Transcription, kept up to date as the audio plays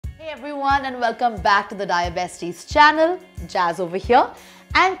everyone and welcome back to the Diabesties channel. Jazz over here.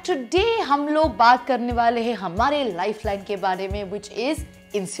 And today हम लोग बात करने वाले हैं हमारे लाइफलाइन के बारे में, which is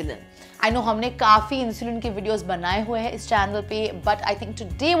insulin. I know हमने काफ़ी insulin के videos बनाए हुए हैं इस channel पे, but I think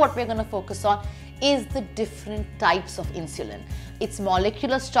today what we're going to focus on is the different types of insulin. Its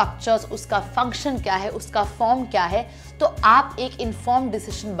molecular structures, उसका function क्या है, उसका form क्या है, तो आप एक informed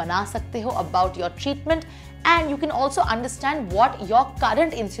decision बना सकते हो about your treatment, and you can also understand what your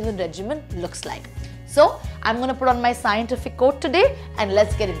current insulin regimen looks like. So, I'm going to put on my scientific coat today and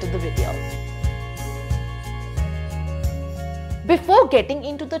let's get into the video. Before getting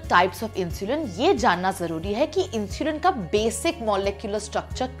into the types of insulin, ये जानना ज़रूरी है कि insulin का basic molecular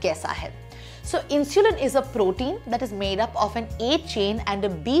structure कैसा है. So, insulin is a protein that is made up of an A chain and a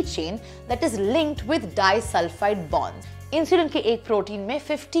B chain that is linked with disulfide bonds. Insulin के एक protein में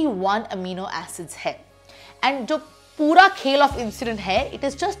 51 amino acids है. And जो पूरा खेल of insulin है, it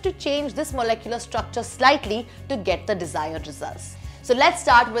is just to change this molecular structure slightly to get the desired results. So let's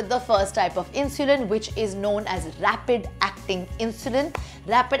start with the first type of insulin, which is known as rapid-acting insulin.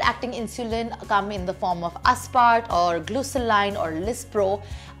 Rapid-acting insulin come in the form of aspart or glucosamine or lispro.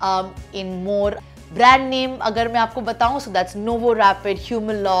 In more brand name, अगर मैं आपको बताऊं, so that's Novorapid,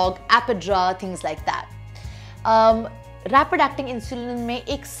 Humalog, Apidra, things like that. Rapid-acting insulin में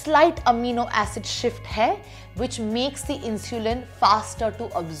एक slight amino acid shift है, which makes the insulin faster to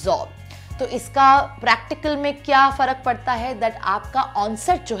absorb. तो इसका practical में क्या फर्क पड़ता है, that आपका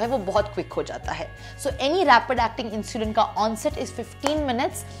onset जो है वो बहुत quick हो जाता है. So any rapid-acting insulin का onset is 15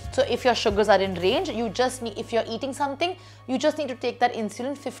 minutes. So if your sugars are in range, you just need, if you're eating something, you just need to take that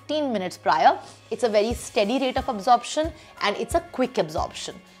insulin 15 minutes prior. It's a very steady rate of absorption and it's a quick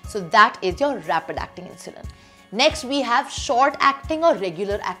absorption. So that is your rapid-acting insulin. Next we have short acting or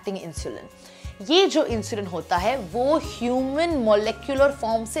regular acting insulin. ये जो insulin होता है वो human molecular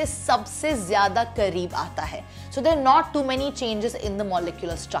form से सबसे ज्यादा करीब आता है. So there are not too many changes in the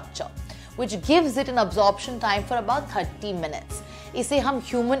molecular structure, which gives it an absorption time for about 30 minutes. इसे हम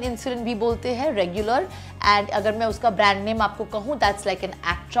ह्यूमन इंसुलिन भी बोलते हैं, रेगुलर. एंड अगर मैं उसका ब्रांड नेम आपको कहूँ, that's like an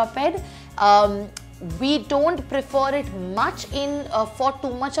Actroped. We don't prefer it much for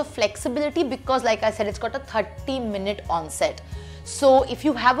too much of flexibility because, like I said, it's got a 30-minute onset. So if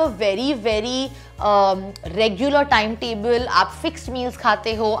you have a very regular timetable, आप fixed meals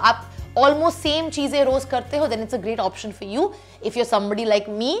खाते हो, आप almost same चीजें रोज करते हो, then it's a great option for you. If you're somebody like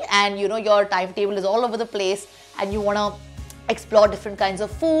me and you know your timetable is all over the place and you want to explore different kinds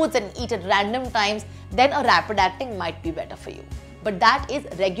of foods and eat at random times, then a rapid acting might be better for you. But that is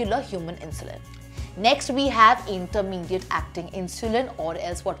regular human insulin. Next we have intermediate acting insulin or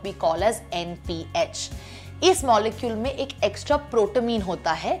else what we call as NPH. इस molecule में एक extra protamine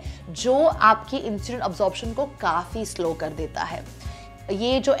होता है जो आपकी insulin absorption को काफ़ी slow कर देता है.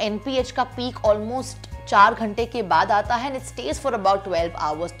 ये जो NPH का पीक ऑलमोस्ट 4 घंटे के बाद आता है and it stays for about 12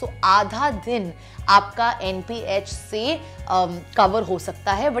 hours. तो आधा दिन आपका NPH से कवर हो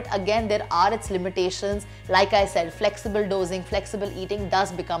सकता है, but again there are its limitations. Like I said, flexible dosing, flexible eating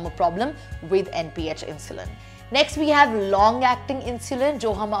does become a problem with NPH insulin. Next we have long acting insulin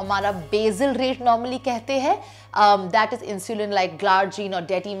जो हम हमारा basal rate normally कहते हैं. That is insulin like Glargine or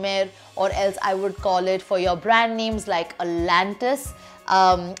Detimir, or else I would call it for your brand names like Atlantis.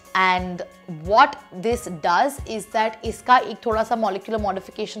 And what this does is that इसका एक थोड़ा सा molecular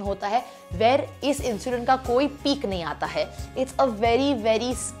modification होता है where इस insulin का कोई peak नहीं आता है. It's a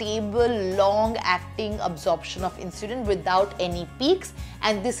very stable long acting absorption of insulin without any peaks,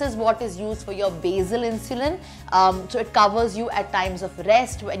 and this is what is used for your basal insulin. So it covers you at times of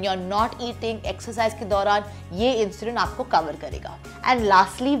rest when you're not eating, exercise के दौरान ये insulin आपको cover करेगा. And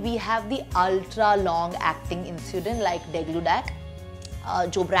lastly we have the ultra long acting insulin like Degludec,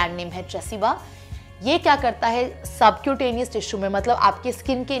 जो brand name है ट्रेसिबा. ये क्या करता है, सबक्यूटेनियस टिश्यू में, मतलब आपके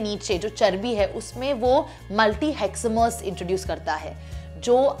स्किन के नीचे जो चर्बी है उसमें वो मल्टी हेक्समर्स इंट्रोड्यूस करता है,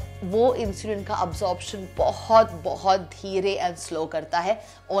 जो वो इंसुलिन का अब्जॉर्प्शन बहुत धीरे एंड स्लो करता है,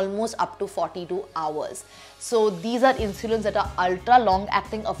 almost up to 42 hours. So these are insulins that are ultra long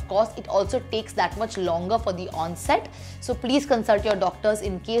acting. Of course, it also takes that much longer for the onset. So please consult your doctors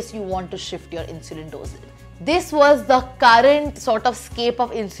in case you want to shift your insulin dosage. This was the current sort of scape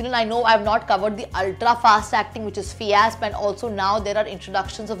of insulin. I know I have not covered the ultra fast acting, which is Fiasp, and also now there are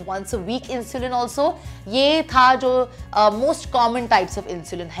introductions of once a week insulin also. ये था जो most common types of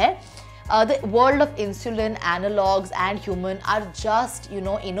insulin है. The world of insulin, analogs and human are just, you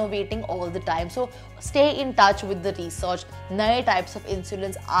know, innovating all the time. So stay in touch with the research. नए types of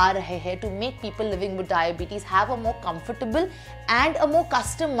insulins आ रहे हैं to make people living with diabetes have a more comfortable and a more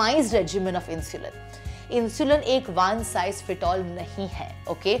customized regimen of insulin. Insulin एक one size fit all नहीं है,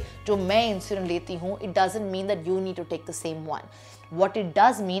 okay? जो मैं insulin लेती हूँ, it doesn't mean that you need to take the same one. What it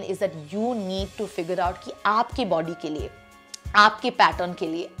does mean is that you need to figure out कि आपकी body के लिए, आपके पैटर्न के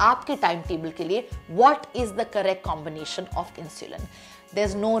लिए, आपके टाइम टेबल के लिए what is the correct combination of insulin.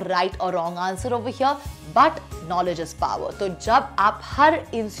 There's no right or wrong answer over here, but knowledge is power. तो जब आप हर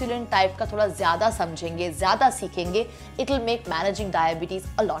इंसुलिन टाइप का थोड़ा ज्यादा समझेंगे, ज्यादा सीखेंगे, it will make managing diabetes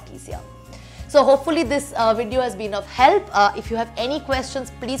a lot easier. So hopefully this video has been of help. If you have any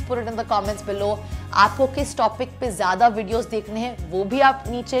questions, please put it in the comments below. आपको किस टॉपिक पे ज़्यादा वीडियोस देखने हैं वो भी आप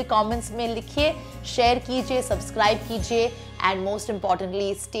नीचे कमेंट्स में लिखिए, शेयर कीजिए, सब्सक्राइब कीजिए, and most importantly,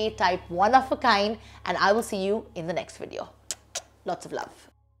 stay type 1 of a kind, and I will see you in the next video. Lots of love.